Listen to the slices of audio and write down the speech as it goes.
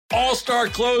All-star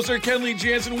closer Kenley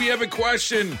Jansen, we have a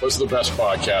question. What's the best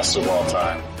podcast of all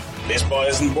time? Baseball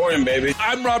isn't boring, baby.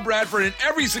 I'm Rob Bradford, and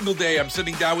every single day I'm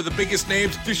sitting down with the biggest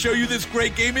names to show you this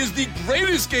great game is the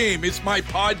greatest game. It's my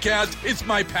podcast. It's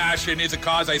my passion. It's a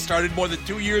cause I started more than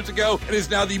 2 years ago and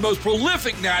is now the most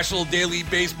prolific national daily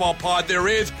baseball pod there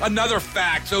is. Another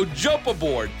fact. So jump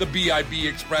aboard the BIB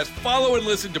Express. Follow and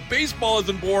listen to Baseball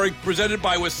Isn't Boring, presented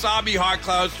by Wasabi Hot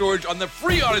Cloud Storage on the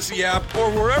free Odyssey app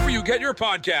or wherever you get your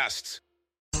podcasts.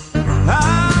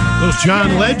 Those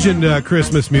John Legend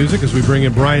Christmas music as we bring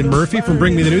in Brian Murphy from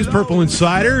Bring Me the News. Purple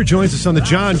Insider joins us on the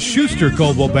John Schuster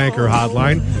Coldwell Banker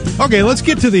Hotline. Okay, let's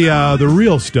get to the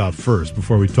real stuff first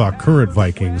before we talk current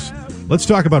Vikings. Let's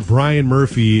talk about Brian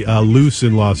Murphy loose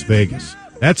in Las Vegas.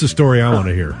 That's a story I want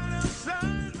to hear.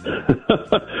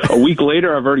 A week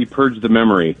later, I've already purged the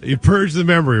memory. You purged the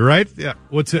memory, right? Yeah.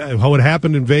 How it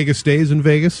happened in Vegas stays in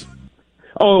Vegas?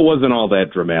 Oh, it wasn't all that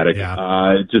dramatic.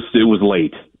 Yeah. It was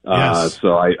late. Yes.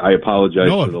 So I apologize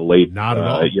for the late, not at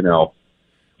all.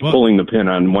 Pulling the pin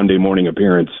on Monday morning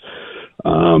appearance.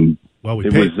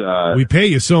 We pay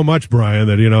you so much, Brian,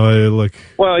 that, look.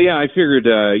 Well, yeah, I figured,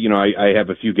 I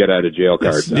have a few get out of jail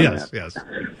cards. Yes.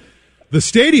 The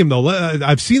stadium, though,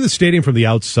 I've seen the stadium from the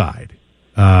outside.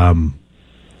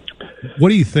 What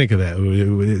do you think of that?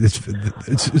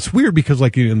 It's weird because,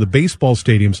 like, in the baseball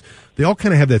stadiums, they all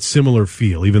kind of have that similar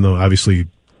feel, even though obviously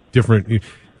different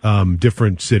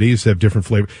cities have different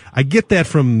flavor. I get that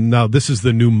from now. This is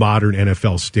the new modern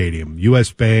NFL stadium,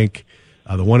 U.S. Bank,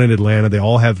 the one in Atlanta. They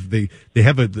all have they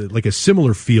have a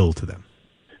similar feel to them.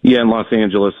 Yeah, in Los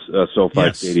Angeles,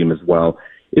 SoFi Stadium as well.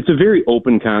 It's a very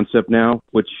open concept now,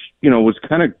 which was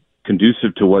kind of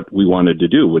conducive to what we wanted to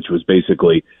do, which was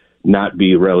basically not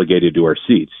be relegated to our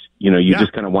seats. You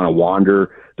just kind of want to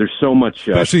wander. There's so much,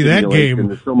 especially that game.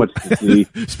 There's so much to see.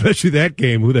 Especially that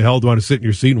game. Who the hell would want to sit in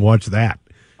your seat and watch that?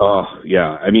 Oh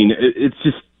yeah, I mean it's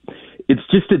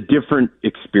just a different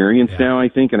experience now, I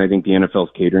think, and I think the NFL's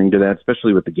catering to that,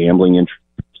 especially with the gambling interest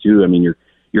too. I mean,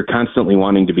 you're constantly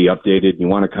wanting to be updated. You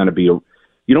want to kind of you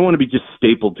don't want to be just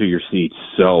stapled to your seats.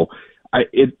 So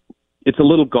it's a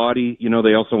little gaudy.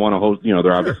 They also want to host.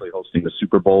 They're obviously hosting the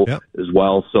Super Bowl as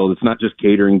well. So it's not just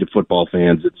catering to football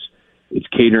fans. It's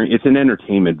catering. It's an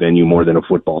entertainment venue more than a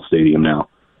football stadium now.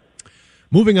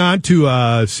 Moving on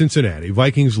to Cincinnati.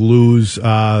 Vikings lose.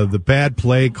 The bad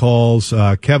play calls.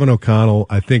 Kevin O'Connell,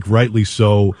 I think rightly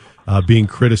so, being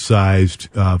criticized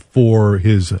for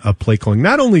his play calling.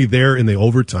 Not only there in the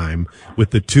overtime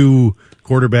with the two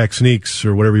quarterback sneaks,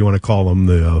 or whatever you want to call them,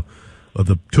 the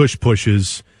tush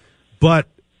pushes, but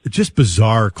just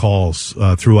bizarre calls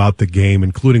throughout the game,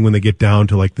 including when they get down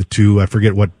to like the two. I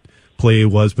forget what play it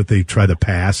was, but they try the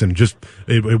pass, and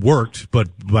it worked, but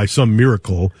by some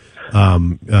miracle,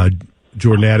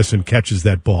 Jordan Addison catches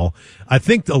that ball. I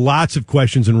think lots of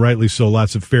questions, and rightly so,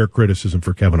 lots of fair criticism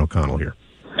for Kevin O'Connell here.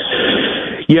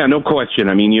 Yeah, no question.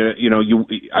 I mean,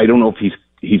 I don't know if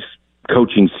he's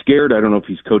coaching scared. I don't know if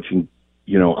he's coaching,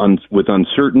 with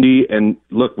uncertainty. And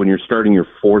look, when you're starting your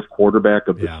fourth quarterback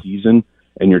of the season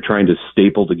and you're trying to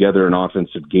staple together an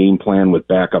offensive game plan with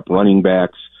backup running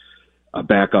backs, a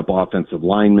backup offensive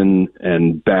lineman,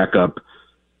 and backup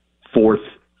fourth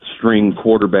string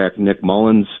quarterback Nick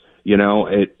Mullins, you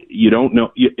don't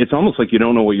know. It's almost like you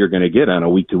don't know what you're going to get on a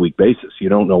week-to-week basis. You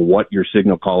don't know what your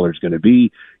signal caller is going to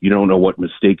be. You don't know what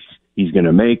mistakes he's going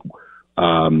to make,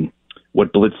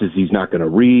 what blitzes he's not going to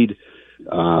read.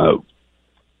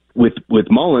 With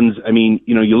Mullins, I mean,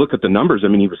 you look at the numbers. I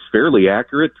mean, he was fairly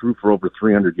accurate, threw for over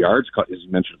 300 yards, as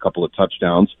you mentioned, a couple of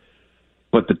touchdowns.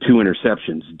 But the two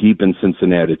interceptions deep in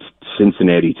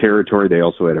Cincinnati territory. They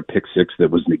also had a pick six that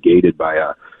was negated by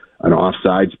an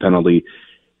offsides penalty.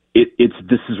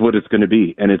 This is what it's going to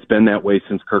be, and it's been that way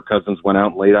since Kirk Cousins went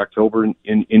out in late October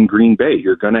in Green Bay.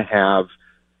 You're going to have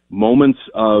moments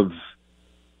of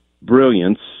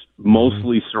brilliance,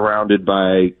 mostly surrounded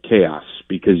by chaos,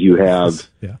 because you have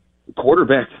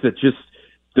quarterbacks that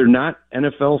they're not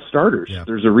NFL starters. Yeah.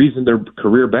 There's a reason they're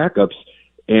career backups,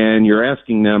 and you're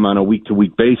asking them on a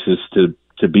week-to-week basis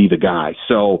to be the guy.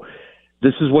 So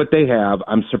this is what they have.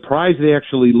 I'm surprised they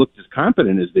actually looked as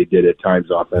competent as they did at times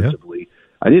offensively. Yeah.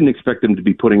 I didn't expect them to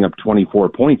be putting up 24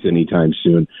 points anytime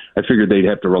soon. I figured they'd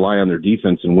have to rely on their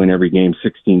defense and win every game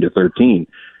 16-13.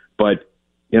 But,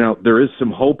 there is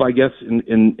some hope, I guess,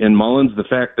 in Mullins. The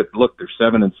fact that, look, they're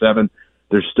 7-7.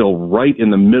 They're still right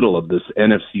in the middle of this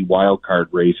NFC wildcard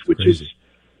race, which is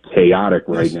chaotic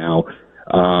right now.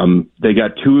 They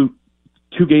got two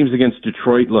games against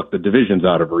Detroit. Look, the division's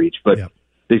out of reach, but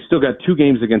they still got two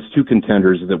games against two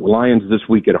contenders, the Lions this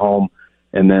week at home,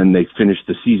 and then they finished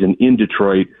the season in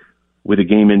Detroit with a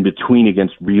game in between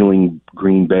against reeling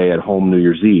Green Bay at home New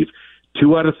Year's Eve.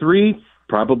 2 out of 3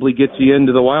 probably gets you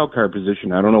into the wild card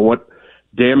position. I don't know what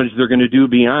damage they're going to do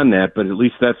beyond that, but at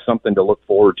least that's something to look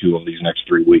forward to over these next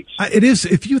 3 weeks. It is,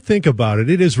 if you think about it,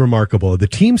 it is remarkable. The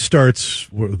team starts,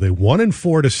 they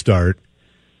 1-4 to start.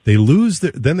 They lose,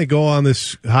 then they go on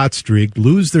this hot streak,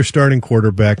 lose their starting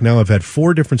quarterback. Now I've had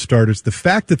 4 different starters. The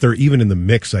fact that they're even in the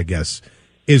mix, I guess,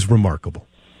 is remarkable.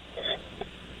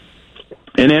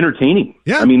 And entertaining.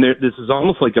 Yeah. I mean, this is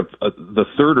almost like the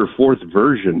third or fourth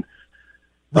version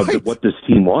of what this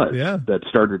team was that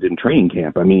started in training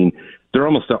camp. I mean, they're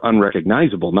almost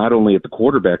unrecognizable, not only at the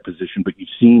quarterback position, but you've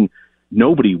seen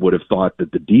nobody would have thought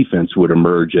that the defense would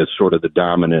emerge as sort of the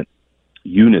dominant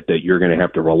unit that you're going to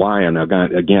have to rely on.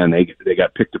 Again, they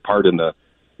got picked apart in the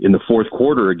fourth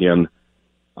quarter again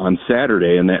on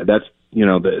Saturday, and that's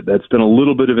been a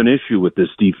little bit of an issue with this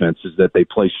defense, is that they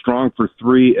play strong for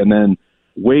 3 and then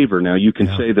waver. Now, you can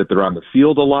say that they're on the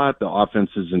field a lot, the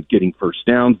offense isn't getting first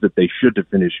downs that they should to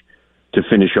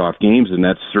finish off games, and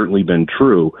that's certainly been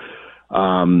true.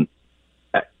 There's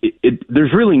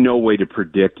really no way to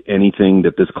predict anything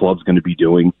that this club's going to be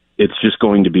doing. It's just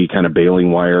going to be kind of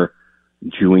baling wire,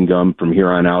 chewing gum from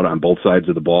here on out on both sides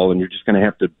of the ball, and you're just going to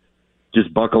have to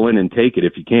just buckle in and take it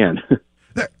if you can.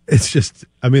 It's just,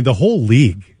 I mean, the whole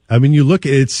league. I mean, you look,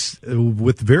 it's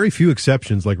with very few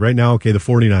exceptions, like right now, okay, the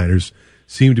 49ers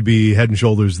seem to be head and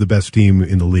shoulders the best team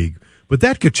in the league, but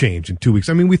that could change in 2 weeks.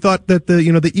 I mean, we thought that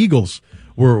the Eagles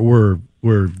were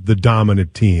the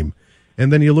dominant team. And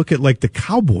then you look at like the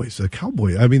Cowboys. The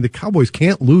Cowboys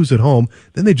can't lose at home.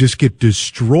 Then they just get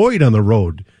destroyed on the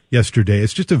road yesterday.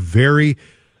 It's just a very,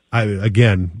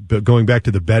 again, going back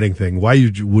to the betting thing, why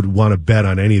you would want to bet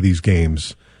on any of these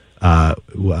games,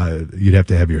 you'd have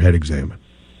to have your head examined.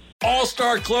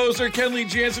 All-star closer Kenley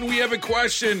Jansen, we have a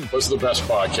question. What's the best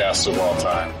podcast of all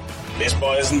time?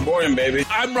 Baseball isn't boring, baby.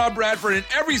 I'm Rob Bradford, and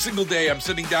every single day I'm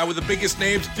sitting down with the biggest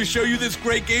names to show you this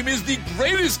great game is the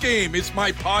greatest game. It's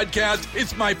my podcast.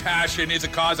 It's my passion. It's a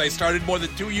cause I started more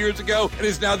than 2 years ago and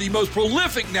is now the most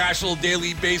prolific national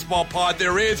daily baseball pod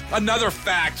there is. Another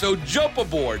fact. So jump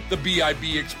aboard the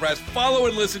BIB Express. Follow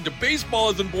and listen to Baseball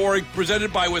Isn't Boring,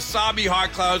 presented by Wasabi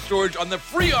Hot Cloud Storage on the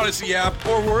free Odyssey app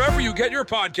or wherever you get your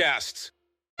podcasts.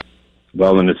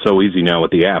 Well, and it's so easy now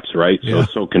with the apps, right? So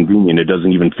it's so convenient. It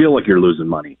doesn't even feel like you're losing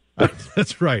money.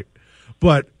 That's right.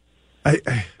 But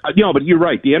but you're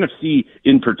right. The NFC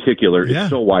in particular is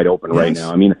so wide open right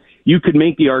now. I mean, you could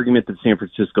make the argument that San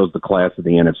Francisco's the class of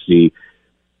the NFC,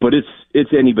 but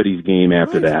it's anybody's game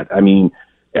after that. I mean,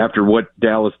 after what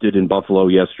Dallas did in Buffalo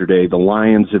yesterday, the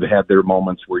Lions have had their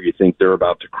moments where you think they're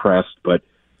about to crest, but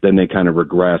then they kind of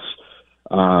regress.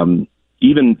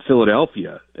 Even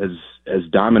Philadelphia, as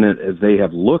dominant as they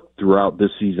have looked throughout this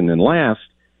season and last,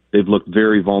 they've looked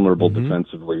very vulnerable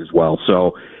defensively as well.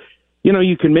 So,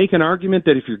 you can make an argument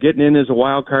that if you're getting in as a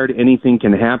wild card, anything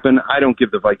can happen. I don't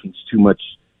give the Vikings too much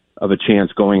of a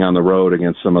chance going on the road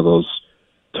against some of those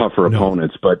tougher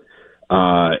opponents. But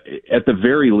at the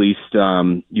very least,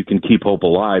 you can keep hope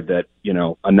alive that,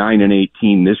 a 9-8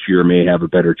 team this year may have a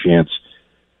better chance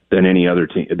than any other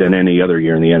team, than any other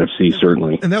year in the NFC,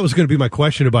 certainly. And that was going to be my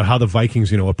question about how the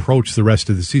Vikings, approach the rest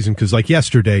of the season. Because like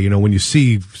yesterday, when you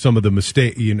see some of the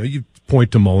mistakes, you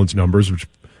point to Mullins' numbers, which are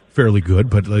fairly good,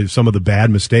 but like some of the bad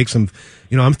mistakes, and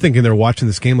I'm thinking they're watching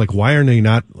this game like, why aren't they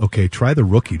not try the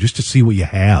rookie just to see what you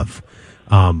have?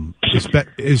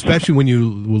 Especially when you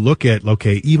look at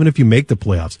even if you make the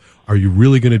playoffs, are you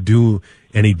really going to do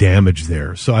any damage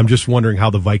there? So I'm just wondering how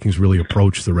the Vikings really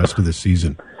approach the rest of the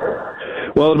season.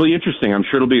 Well, it'll be interesting. I'm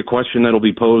sure it'll be a question that'll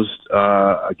be posed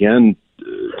again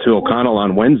to O'Connell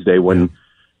on Wednesday when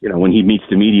he meets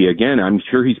the media again. I'm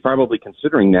sure he's probably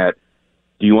considering that.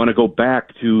 Do you want to go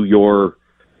back to your,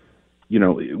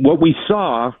 what we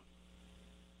saw?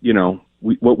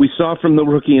 What we saw from the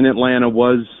rookie in Atlanta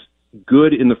was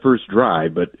good in the first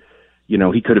drive, but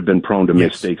he could have been prone to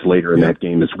mistakes later in that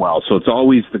game as well. So it's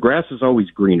always, the grass is always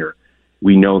greener.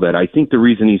 We know that. I think the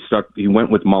reason he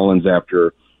went with Mullins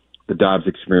after the Dobbs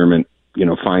experiment,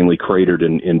 finally cratered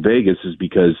in Vegas is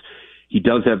because he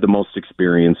does have the most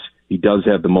experience. He does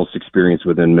have the most experience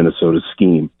within Minnesota's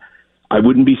scheme. I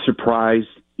wouldn't be surprised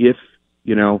if,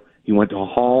 he went to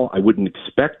Hall. I wouldn't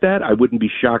expect that. I wouldn't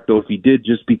be shocked, though, if he did,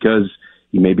 just because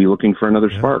he may be looking for another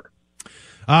spark.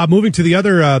 Moving to the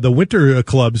other, the winter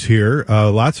clubs here,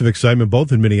 lots of excitement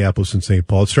both in Minneapolis and St.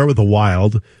 Paul. Let's start with the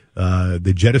Wild.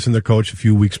 They jettisoned their coach a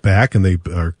few weeks back, and they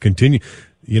are continuing.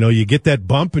 You get that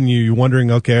bump, and you're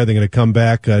wondering, are they going to come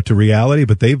back to reality?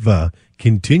 But they've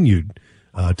continued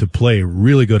to play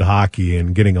really good hockey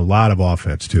and getting a lot of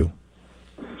offense, too.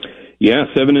 Yeah,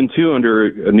 7-2 under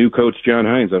a new coach, John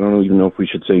Hines. I don't even know if we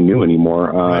should say new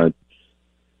anymore. Right.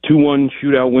 2-1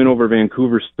 shootout win over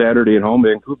Vancouver Saturday at home.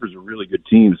 Vancouver's a really good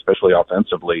team, especially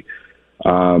offensively.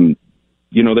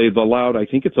 They've allowed, I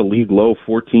think it's a league low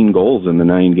 14 goals in the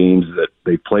 9 games that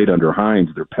they played under Hines.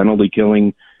 Their penalty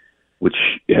killing, which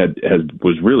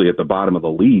was really at the bottom of the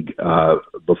league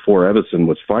before Evison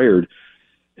was fired,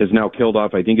 has now killed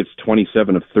off, I think it's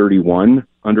 27 of 31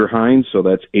 under Hines, so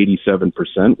that's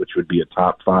 87%, which would be a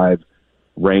top 5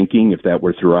 ranking if that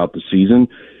were throughout the season.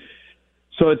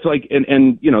 So it's like,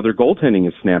 and their goaltending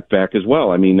has snapped back as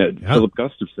well. I mean, Philip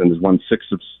Gustafsson has won 6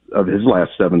 of his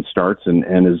last 7 starts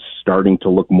and is starting to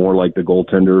look more like the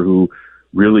goaltender who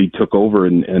really took over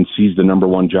and seized the number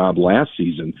 1 job last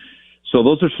season. So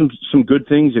those are some good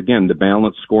things. Again, the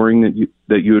balanced scoring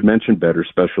that you had mentioned, better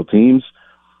special teams.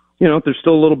 They're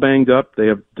still a little banged up. They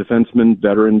have defensemen,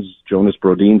 veterans. Jonas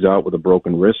Brodin's out with a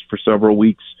broken wrist for several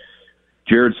weeks.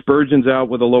 Jared Spurgeon's out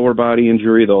with a lower body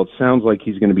injury, though it sounds like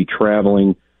he's going to be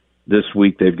traveling this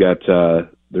week. They've got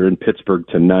they're in Pittsburgh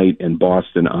tonight and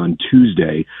Boston on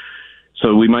Tuesday.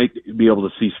 So we might be able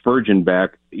to see Spurgeon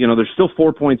back. They're still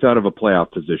 4 points out of a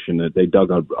playoff position. That they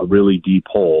dug a really deep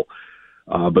hole.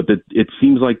 But it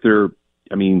seems like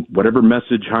whatever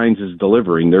message Hines is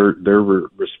delivering, they're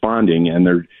responding, and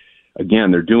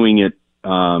they're doing it.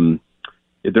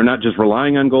 They're not just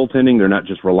relying on goaltending. They're not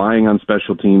just relying on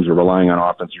special teams or relying on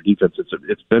offense or defense.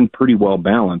 It's been pretty well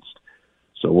balanced.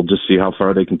 So we'll just see how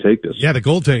far they can take this. Yeah, the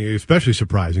goaltending is especially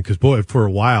surprising because, boy, for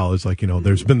a while it's like,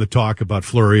 there's been the talk about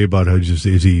Fleury about how is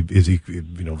he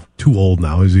too old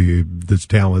now? Is he this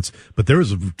talents? But there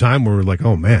was a time where we're like,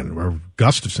 oh man,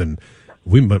 Gustafsson,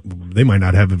 they might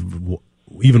not have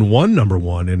even one number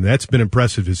 1, and that's been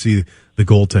impressive to see the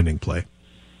goaltending play.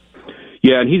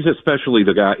 Yeah, and he's especially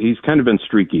the guy. He's kind of been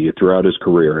streaky throughout his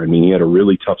career. I mean, he had a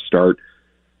really tough start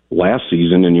last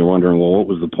season, and you're wondering, well, what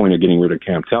was the point of getting rid of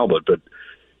Cam Talbot? But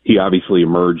he obviously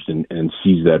emerged and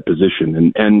seized that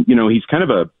position. And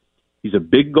he's a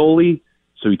big goalie,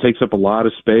 so he takes up a lot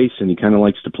of space, and he kind of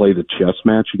likes to play the chess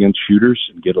match against shooters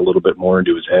and get a little bit more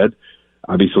into his head.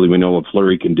 Obviously, we know what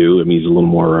Fleury can do. I mean, he's a little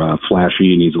more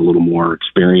flashy, and he's a little more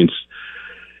experienced.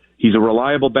 He's a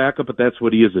reliable backup, but that's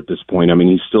what he is at this point. I mean,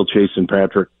 he's still chasing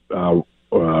Patrick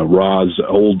Raw's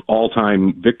old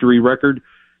all-time victory record.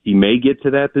 He may get to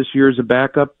that this year as a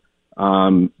backup.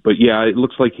 But, yeah, it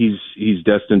looks like he's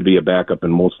destined to be a backup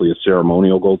and mostly a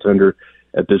ceremonial goaltender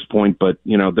at this point. But,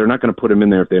 they're not going to put him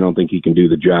in there if they don't think he can do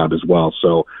the job as well.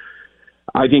 So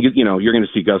I think, you're going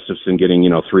to see Gustafsson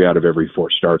getting, 3 out of every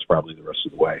 4 starts probably the rest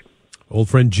of the way. Old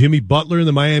friend Jimmy Butler in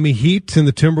the Miami Heat and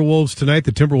the Timberwolves tonight.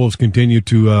 The Timberwolves continue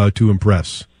to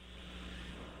impress.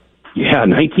 Yeah,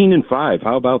 19-5.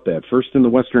 How about that? First in the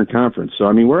Western Conference. So,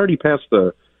 we're already past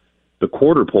the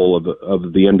quarter pole of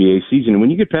the NBA season. And when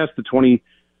you get past the 20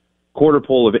 quarter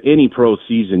pole of any pro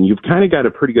season, you've kind of got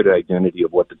a pretty good identity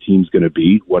of what the team's going to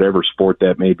be, whatever sport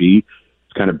that may be.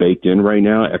 It's kind of baked in right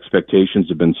now. Expectations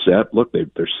have been set. Look,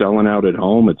 they're selling out at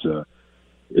home. It's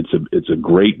a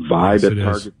great vibe at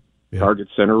Target. Yeah. Target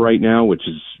Center right now, which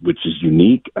is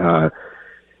unique. They're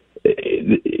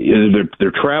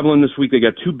traveling this week. They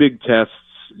got 2 big tests.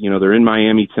 They're in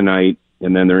Miami tonight,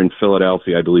 and then they're in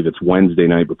Philadelphia. I believe it's Wednesday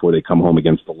night before they come home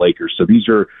against the Lakers. So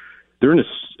they're in a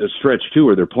stretch too,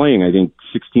 where they're playing, I think,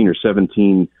 16 or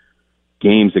 17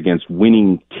 games against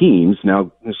winning teams.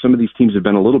 Now, some of these teams have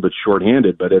been a little bit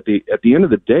shorthanded, but at the end of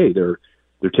the day, they're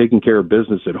taking care of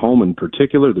business at home. In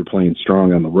particular, they're playing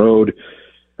strong on the road.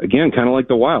 Again, kind of like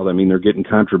the Wild. They're getting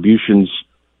contributions.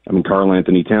 Karl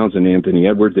Anthony Towns and Anthony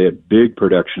Edwards, they had big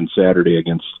production Saturday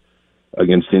against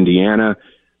Indiana.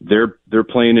 They're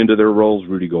playing into their roles.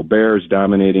 Rudy Gobert is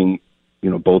dominating,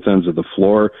 both ends of the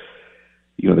floor.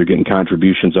 They're getting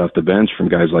contributions off the bench from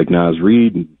guys like Naz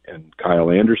Reid and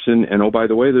Kyle Anderson. And oh, by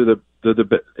the way, they're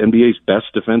the NBA's best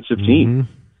defensive team.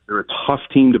 Mm-hmm. They're a tough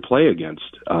team to play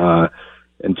against,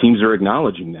 and teams are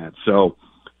acknowledging that. So,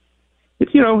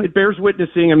 it bears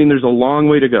witnessing. There's a long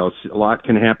way to go. A lot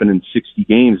can happen in 60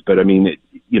 games, but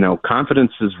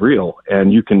confidence is real,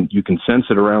 and you can sense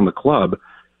it around the club,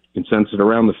 you can sense it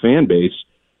around the fan base.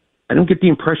 I don't get the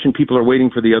impression people are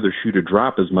waiting for the other shoe to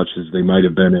drop as much as they might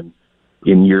have been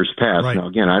in years past. Right. Now,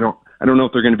 again, I don't know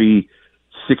if they're going to be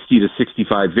 60 to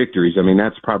 65 victories.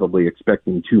 That's probably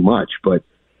expecting too much, but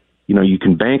you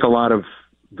can bank a lot of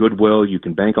goodwill, you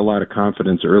can bank a lot of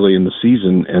confidence early in the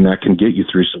season, and that can get you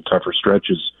through some tougher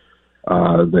stretches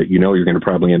that you're going to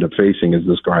probably end up facing as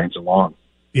this grinds along.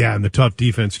 Yeah, and the tough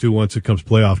defense too. Once it comes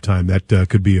playoff time, that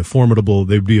could be a formidable.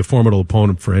 They'd be a formidable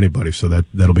opponent for anybody. So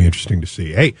that'll be interesting to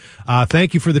see. Hey,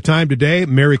 thank you for the time today.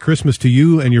 Merry Christmas to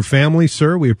you and your family,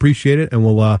 sir. We appreciate it, and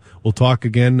we'll talk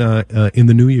again in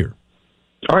the new year.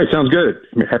 All right, sounds good.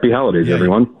 Happy holidays,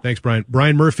 everyone. Thanks, Brian.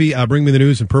 Brian Murphy, Bring Me the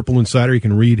News and Purple Insider. You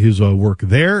can read his work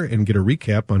there and get a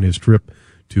recap on his trip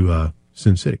to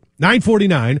Sin City.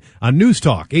 9:49 on News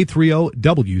Talk 830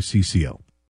 WCCO.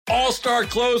 All-star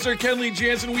closer Kenley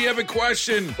Jansen, we have a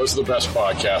question. What's the best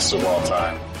podcast of all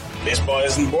time? Baseball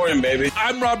isn't boring, baby.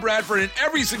 I'm Rob Bradford, and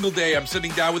every single day I'm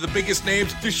sitting down with the biggest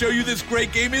names to show you this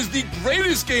great game is the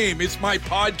greatest game. It's my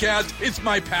podcast. It's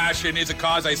my passion. It's a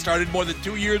cause I started more than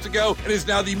 2 years ago and is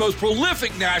now the most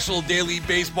prolific national daily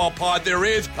baseball pod there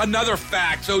is. Another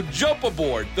fact, so jump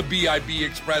aboard the BIB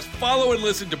Express. Follow and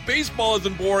listen to Baseball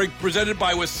Isn't Boring, presented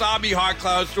by Wasabi Hot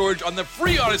Cloud Storage on the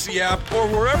free Odyssey app or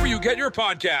wherever you get your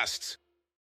podcasts.